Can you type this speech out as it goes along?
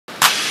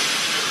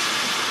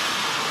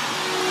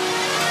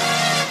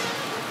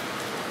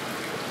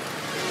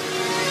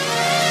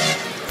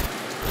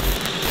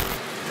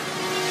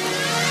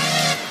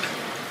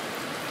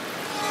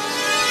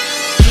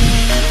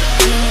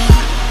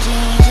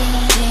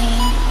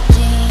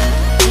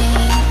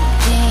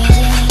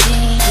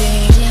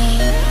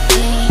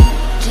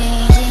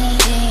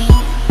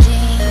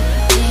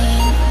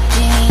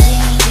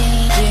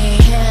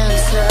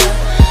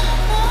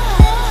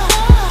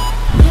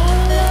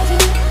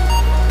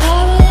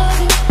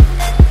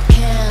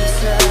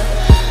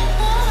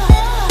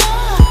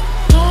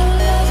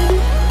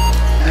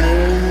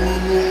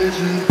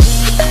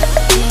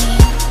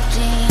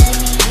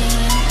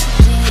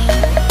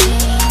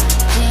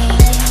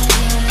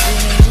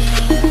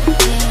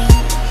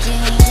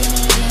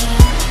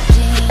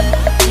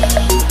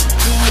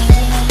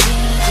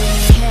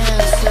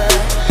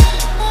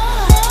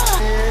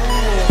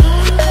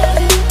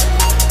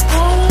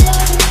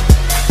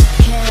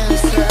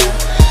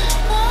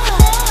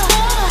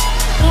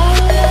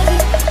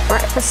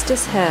breakfast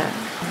is here.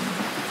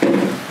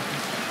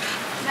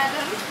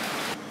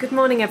 Good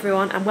morning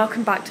everyone and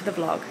welcome back to the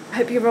vlog. I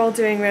hope you're all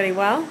doing really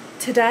well.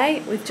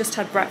 Today we've just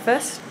had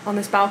breakfast on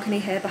this balcony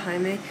here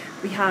behind me.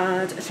 We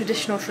had a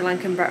traditional Sri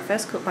Lankan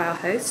breakfast cooked by our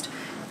host.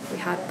 We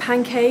had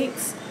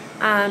pancakes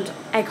and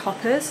egg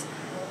hoppers,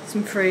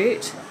 some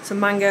fruit, some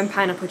mango and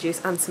pineapple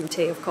juice and some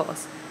tea of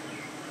course.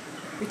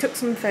 We took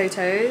some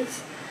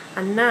photos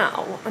and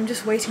now I'm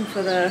just waiting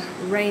for the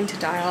rain to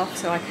die off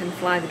so I can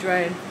fly the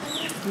drone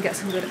and get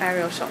some good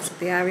aerial shots of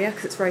the area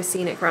because it's very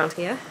scenic around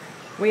here.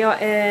 We are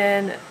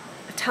in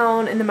a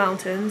town in the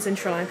mountains in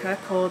Sri Lanka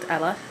called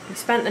Ella. We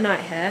spent the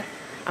night here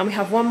and we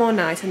have one more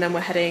night and then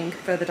we're heading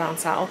further down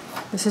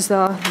south. This is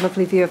the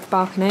lovely view of the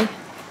balcony.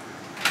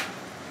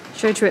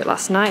 Showed you it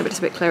last night but it's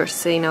a bit clearer to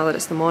see now that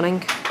it's the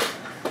morning.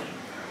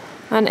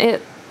 And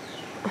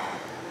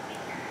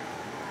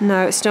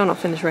no, it's still not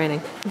finished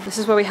raining. This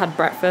is where we had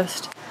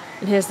breakfast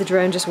and here's the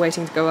drone just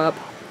waiting to go up.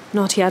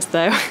 Not yet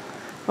though.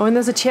 Oh, and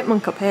there's a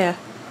chipmunk up here.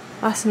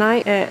 Last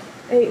night it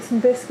ate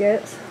some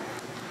biscuits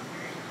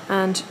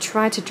and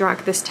tried to drag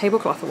this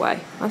tablecloth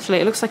away. Actually,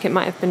 it looks like it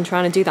might have been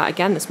trying to do that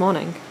again this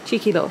morning.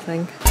 Cheeky little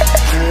thing.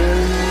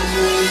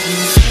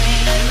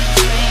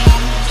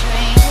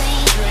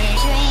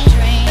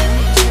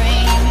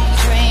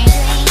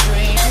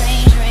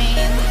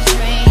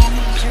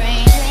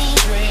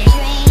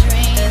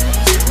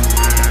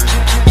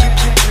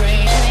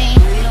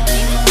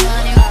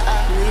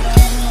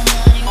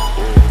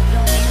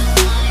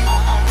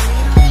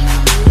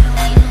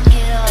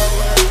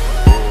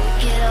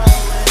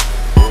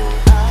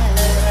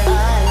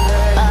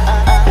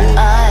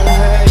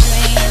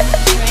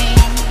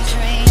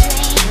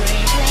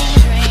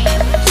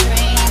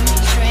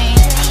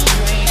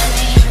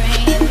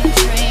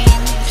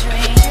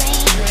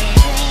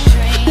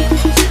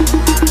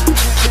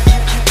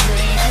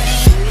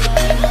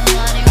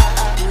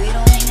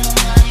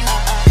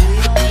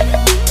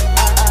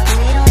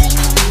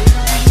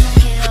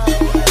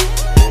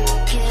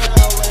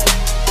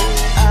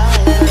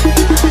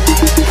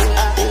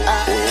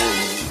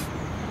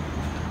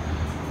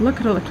 Look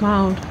at all the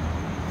cloud.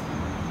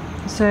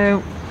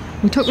 So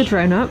we took the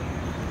drone up,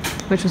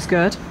 which was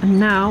good, and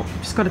now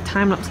we've just got a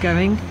time lapse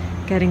going,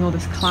 getting all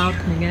this cloud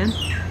coming in.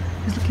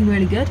 It's looking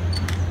really good.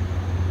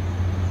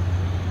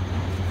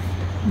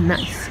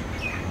 Nice.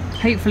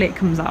 Hopefully it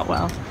comes out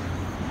well.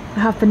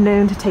 I have been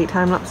known to take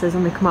time lapses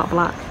and they come out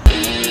black.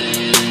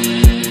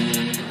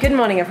 Good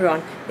morning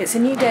everyone. It's a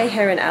new day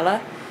here in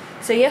Ella.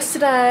 So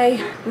yesterday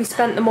we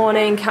spent the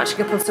morning catching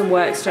up on some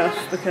work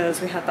stuff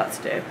because we had that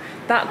to do.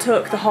 That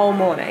took the whole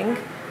morning,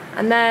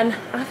 and then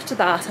after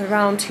that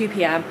around 2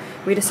 PM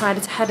we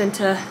decided to head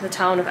into the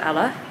town of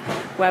Ella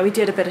where we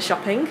did a bit of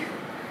shopping,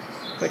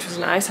 which was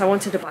nice. I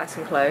wanted to buy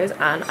some clothes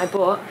and I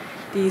bought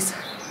these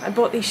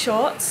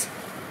shorts.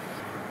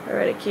 They're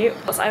really cute.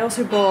 I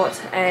also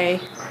bought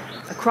a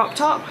crop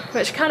top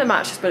which kind of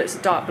matches but it's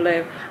a dark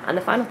blue, and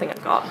the final thing I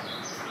got,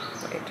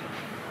 wait,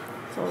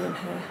 it's all in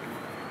here.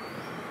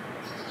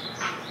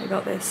 I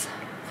got this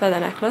feather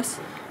necklace.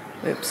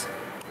 Oops,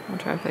 I'll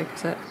try and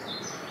focus it.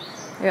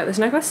 I got this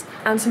necklace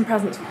and some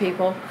presents for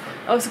people.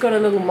 I also got a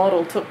little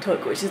model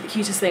tuk-tuk, which is the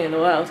cutest thing in the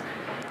world.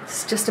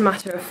 It's just a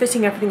matter of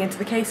fitting everything into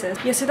the cases.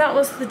 Yeah, so that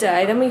was the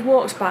day. Then we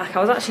walked back.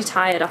 I was actually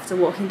tired after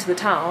walking to the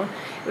town.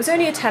 It was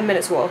only a 10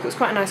 minutes walk. It was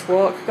quite a nice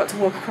walk. Got to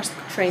walk across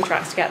the train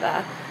tracks to get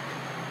there.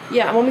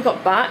 Yeah, and when we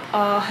got back,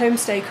 our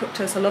homestay cooked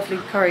us a lovely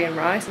curry and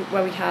rice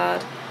where we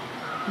had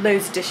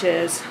loads of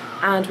dishes,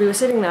 and we were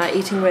sitting there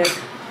eating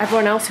with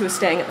everyone else who was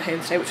staying at the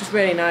homestay, which was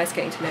really nice,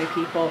 getting to know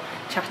people,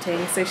 chatting,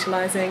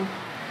 socialising.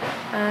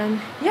 And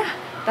yeah,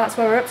 that's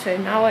where we're up to.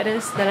 Now it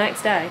is the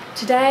next day.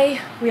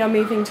 Today we are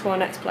moving to our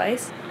next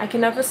place. I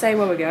can never say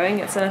where we're going.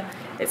 It's a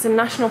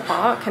national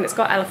park and it's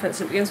got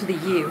elephants and it begins with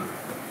a U.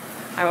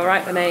 I will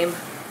write the name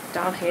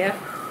down here.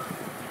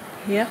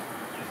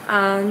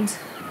 And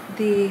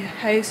the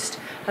host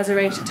has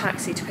arranged a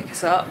taxi to pick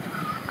us up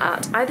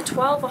at either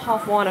 12 or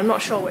 1:30. I'm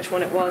not sure which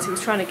one it was. He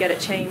was trying to get it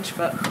changed,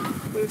 but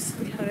we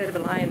had a bit of a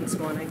lie-in this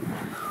morning,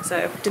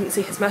 so didn't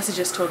see his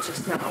messages till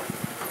just now.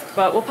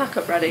 But we'll pack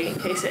up ready in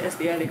case it is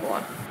the earlier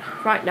one.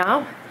 Right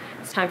now,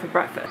 it's time for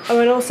breakfast. Oh,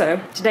 and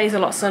also, today's a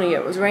lot sunnier.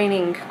 It was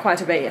raining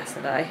quite a bit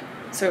yesterday,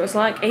 so it was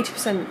like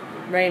 80%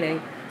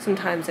 raining.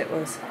 Sometimes it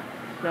was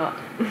not.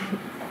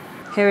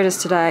 Here it is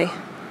today,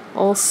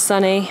 all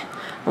sunny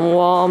and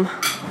warm,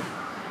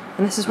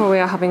 and this is where we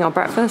are having our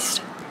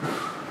breakfast.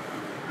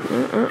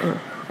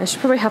 I should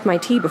probably have my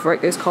tea before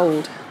it goes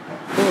cold.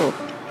 Ooh.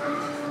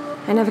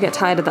 I never get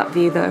tired of that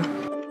view though.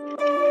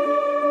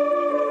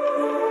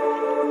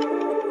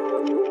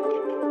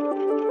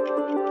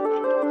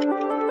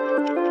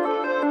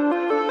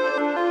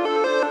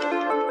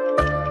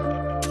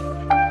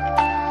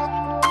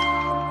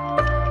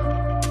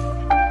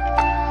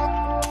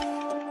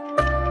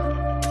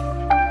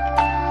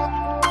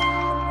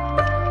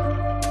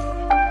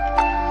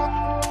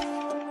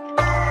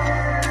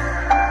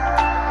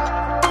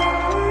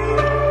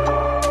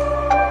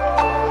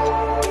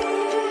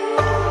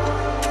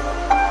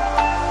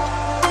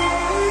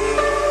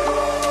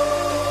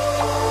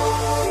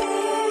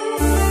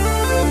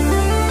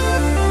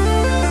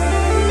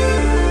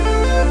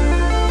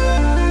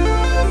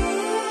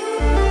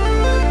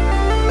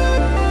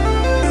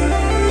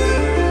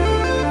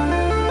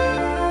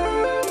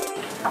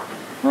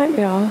 Might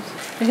be odd.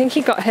 I think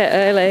he got hit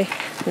early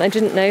and I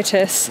didn't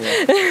notice.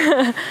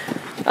 Yeah.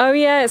 Oh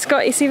yeah,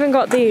 it's even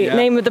got the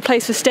name of the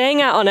place we're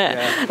staying at on it.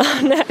 Yeah.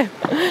 Oh no.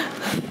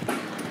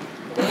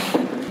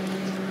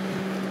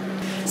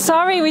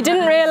 Sorry, we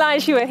didn't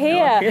realise you were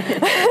here.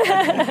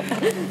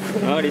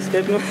 No.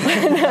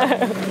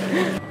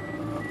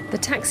 The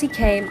taxi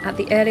came at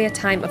the earlier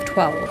time of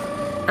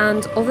 12,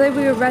 and although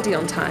we were ready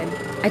on time,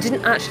 I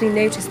didn't actually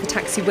notice the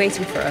taxi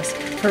waiting for us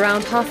for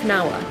around half an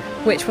hour,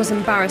 which was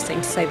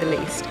embarrassing to say the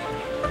least.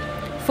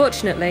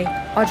 Fortunately,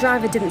 our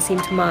driver didn't seem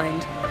to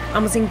mind,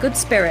 and was in good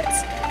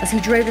spirits as he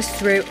drove us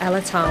through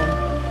Ella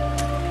town.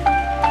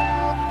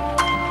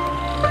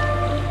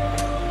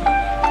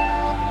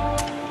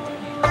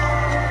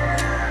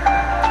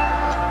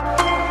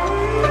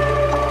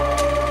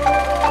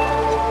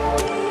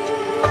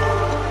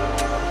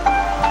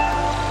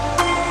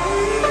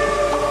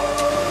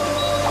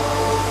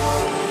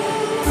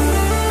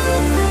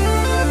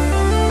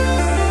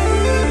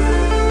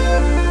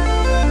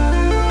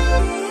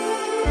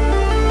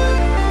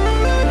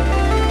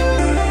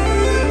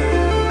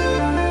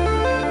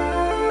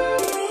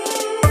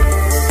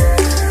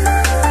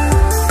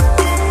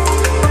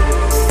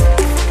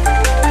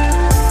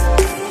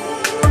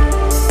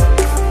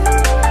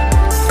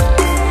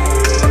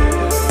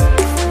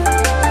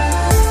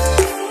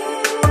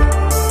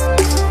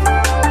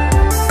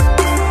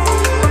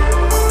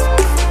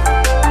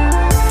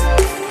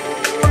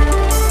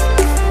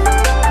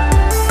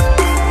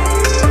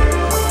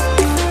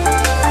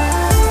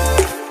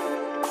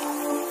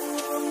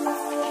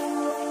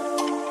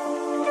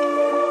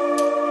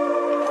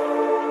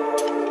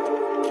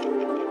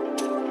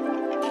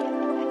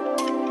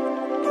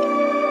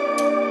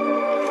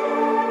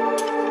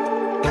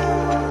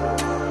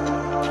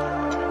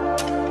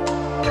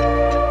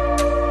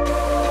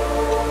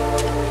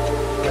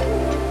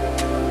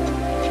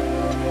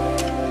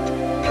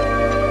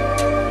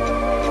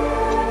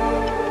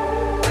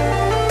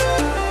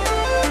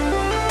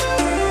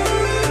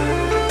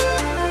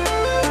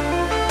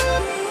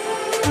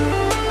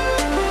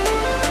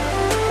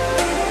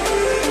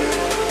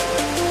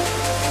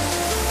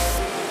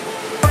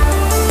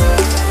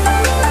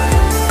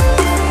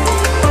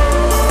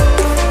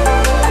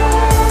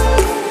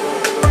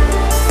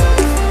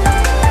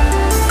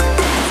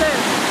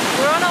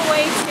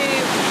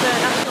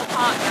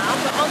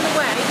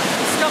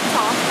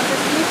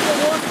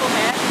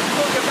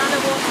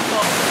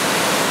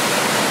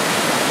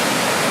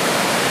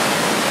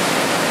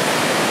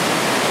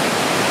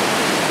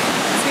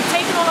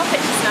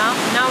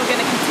 Now we're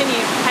going to continue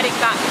heading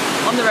back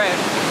on the road.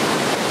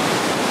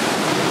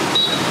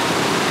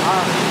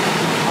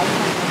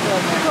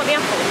 You got the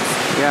apples?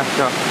 Yeah,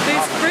 sure.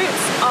 Those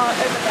fruits are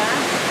over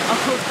there are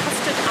called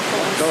custard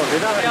apples.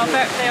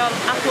 They are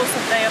apples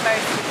that they are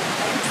very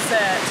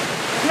dessert.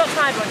 I've not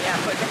tried one yet,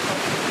 but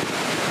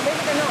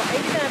maybe they're not.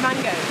 Maybe they're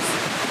mangoes.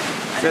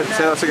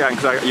 Say that again,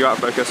 because you're out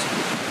of focus.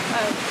 Oh.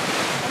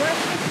 I'm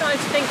actually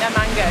starting to think they're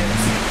mangoes.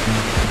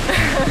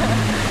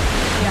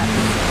 Yeah.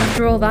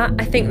 After all that,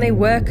 I think they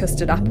were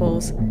custard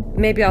apples.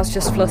 Maybe I was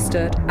just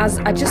flustered, as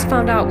I just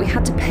found out we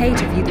had to pay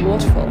to view the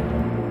waterfall.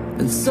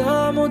 And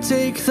some will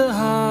take the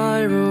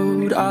high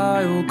road,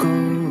 I will go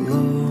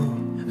low.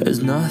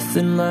 There's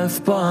nothing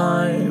left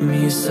behind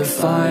me, set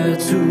fire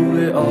to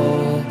it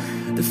all.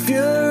 The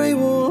fury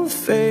will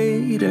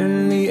fade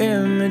and the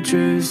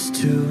images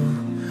too.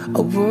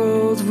 A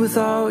world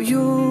without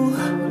you,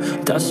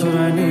 that's what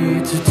I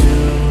need to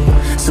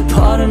do. So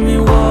pardon me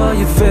while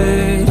you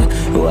fade,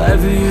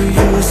 whoever you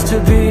used to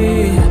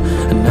be,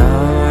 and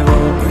now I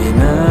won't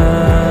remember.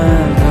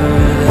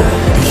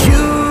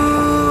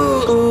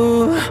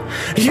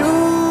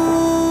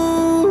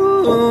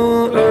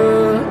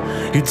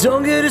 You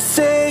don't get to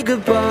say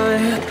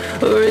goodbye,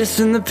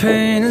 erasing the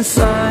pain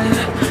inside.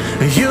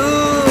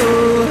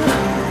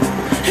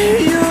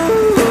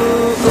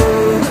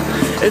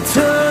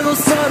 Eternal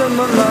side of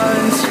my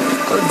mind,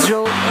 a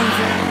jolt.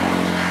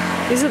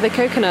 These are the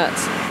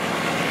coconuts.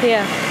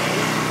 Here.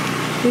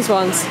 These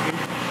ones.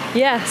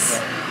 Yes.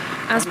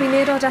 As we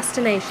neared our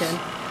destination,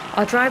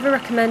 our driver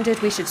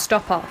recommended we should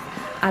stop off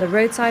at a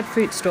roadside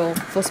fruit stall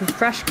for some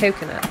fresh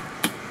coconut.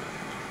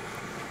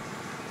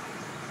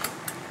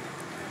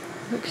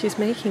 Look, she's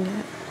making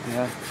it.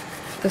 Yeah.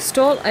 The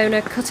stall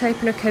owner cut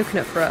open a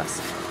coconut for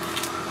us.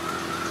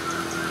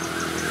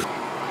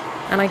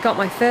 And I got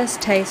my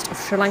first taste of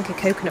Sri Lanka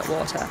coconut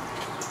water.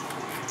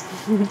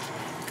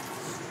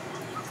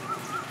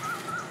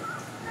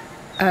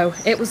 Oh,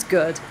 it was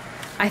good.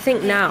 I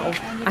think now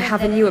I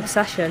have a new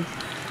obsession.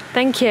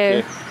 Thank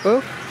you.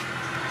 Oh.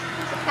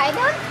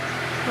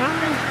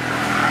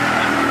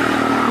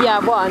 Yeah,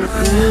 one.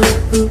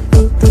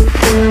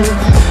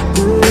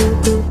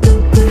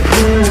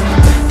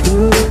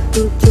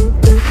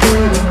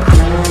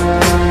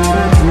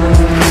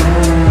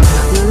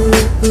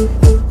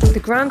 The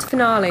grand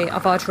finale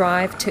of our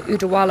drive to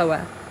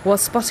Udawalawe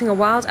was spotting a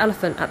wild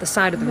elephant at the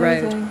side of the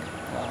road.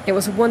 It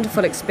was a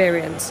wonderful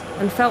experience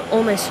and felt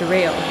almost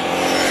surreal.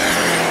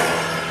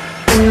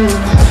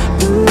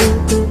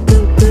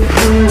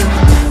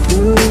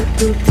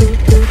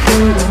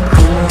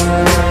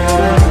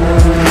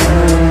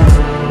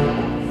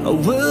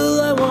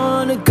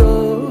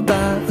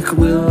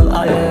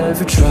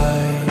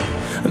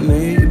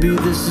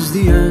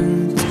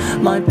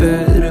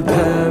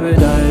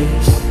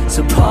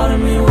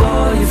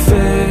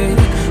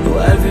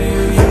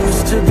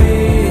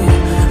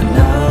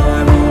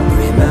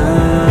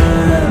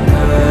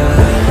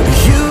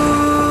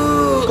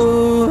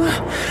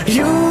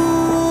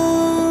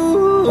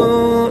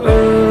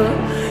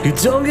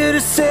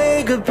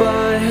 say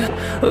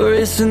goodbye,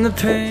 erasing the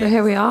pain. So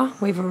here we are,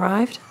 we've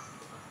arrived.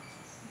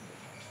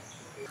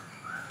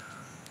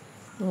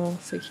 Oh,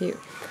 so cute.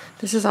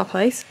 This is our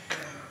place.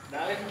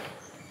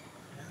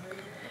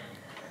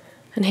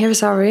 And here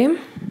is our room.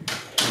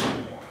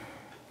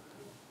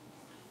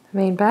 The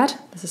main bed,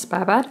 there's a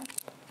spare bed.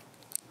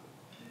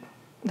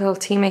 Little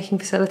tea making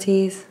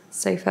facilities,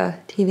 sofa,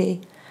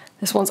 TV.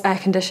 This one's air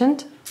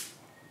conditioned.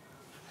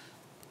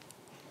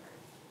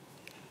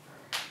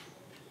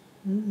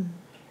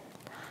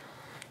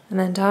 And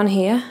then down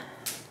here,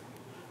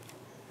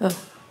 oh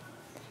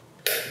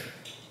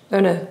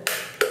no,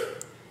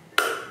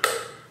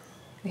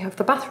 we have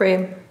the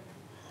bathroom.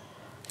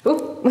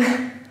 Ooh.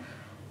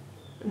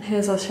 And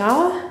here's our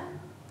shower,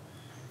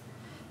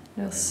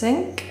 little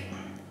sink,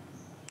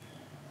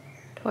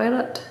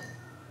 toilet.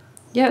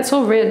 Yeah, it's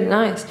all really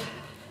nice.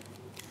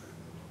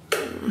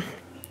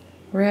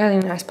 Really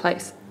nice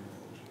place.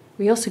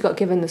 We also got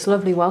given this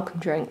lovely welcome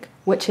drink,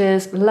 which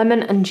is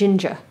lemon and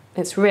ginger.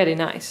 It's really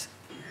nice.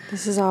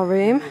 This is our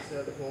room.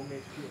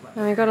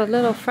 And we got a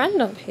little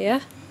friend up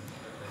here.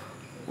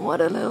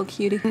 What a little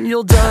cutie.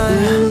 You'll die.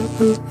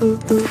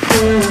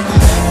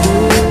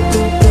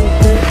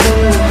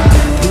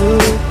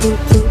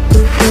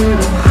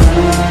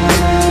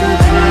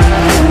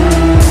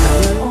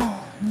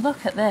 Oh,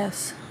 look at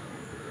this.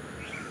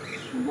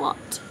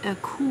 What a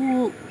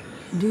cool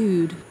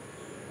dude.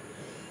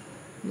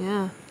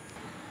 Yeah.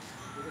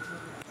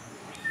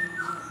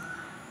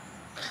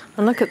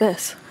 And look at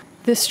this.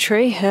 This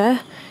tree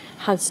here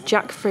has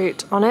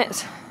jackfruit on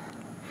it,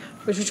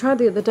 which we tried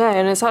the other day,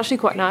 and it's actually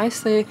quite nice.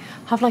 They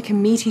have like a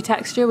meaty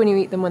texture when you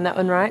eat them when they're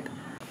unripe.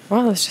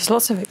 Wow, there's just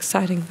lots of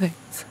exciting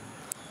things.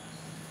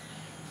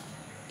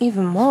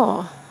 Even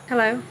more.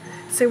 Hello.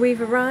 So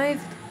we've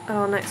arrived at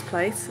our next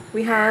place.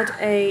 We had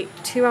a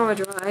 2-hour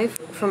drive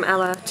from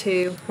Ella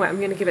to, wait, I'm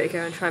going to give it a go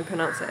and try and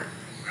pronounce it.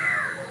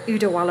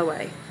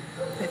 Udawalawe,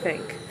 I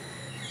think.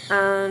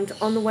 And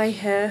on the way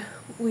here,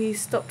 we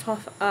stopped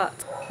off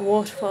at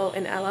Waterfall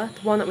in Ella,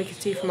 the one that we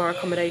could see from our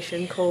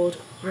accommodation, called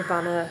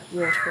Ravana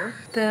Waterfall.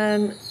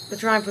 Then the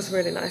drive was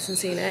really nice and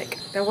scenic.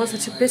 There was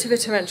a bit of a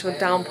torrential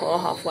downpour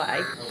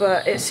halfway,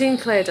 but it soon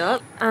cleared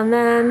up. And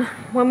then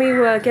when we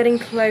were getting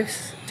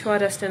close to our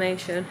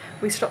destination,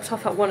 we stopped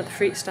off at one of the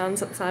fruit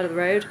stands at the side of the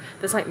road.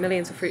 There's like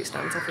millions of fruit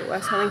stands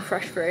everywhere selling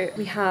fresh fruit.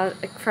 We had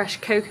a fresh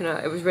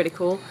coconut, it was really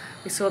cool.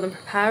 We saw them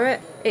prepare it.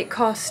 It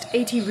cost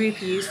 80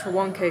 rupees for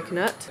one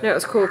coconut. No, it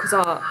was cool because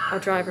our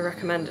driver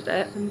recommended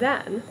it. And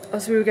then,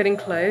 as we were getting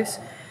close,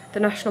 the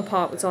national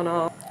park was on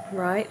our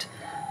right,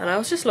 and I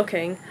was just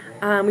looking,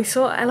 and we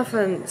saw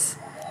elephants.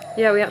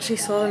 Yeah, we actually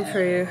saw them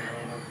through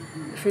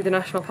the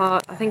national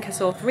park. I think I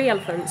saw 3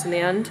 elephants in the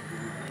end.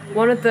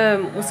 One of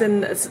them was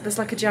in, there's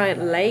like a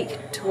giant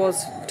lake to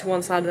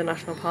one side of the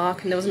national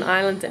park, and there was an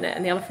island in it,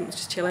 and the elephant was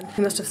just chilling.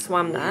 He must have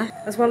swam there.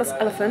 As well as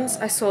elephants,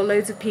 I saw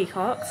loads of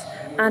peacocks,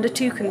 and a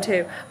toucan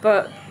too,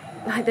 but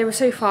like, they were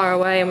so far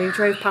away and we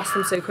drove past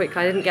them so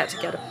quickly I didn't get to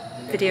get a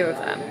video of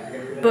them.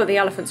 But the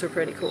elephants were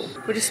pretty cool.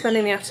 We're just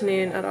spending the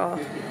afternoon at our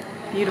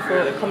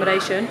beautiful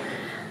accommodation,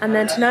 and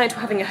then tonight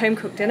we're having a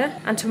home-cooked dinner,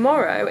 and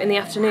tomorrow in the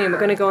afternoon we're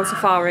going to go on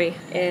safari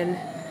in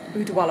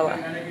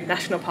Udawalawa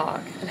National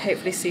Park and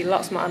hopefully see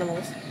lots more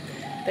animals.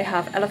 They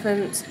have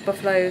elephants,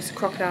 buffaloes,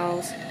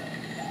 crocodiles.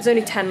 There's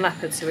only 10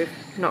 leopards, so we've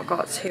not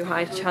got too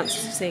high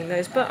chances of seeing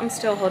those, but I'm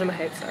still holding my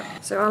hopes up.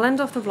 So I'll end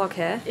off the vlog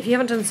here. If you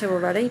haven't done so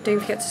already, don't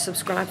forget to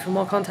subscribe for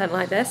more content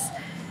like this,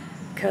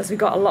 because we've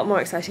got a lot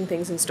more exciting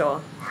things in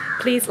store.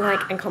 Please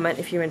like and comment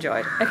if you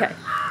enjoyed. Okay,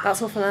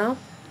 that's all for now.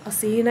 I'll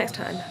see you next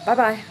time. Bye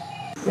bye.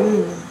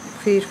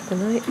 Food for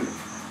the night.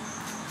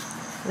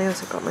 And I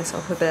also got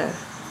myself a beer.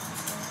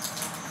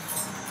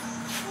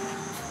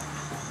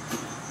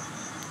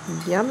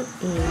 Yum.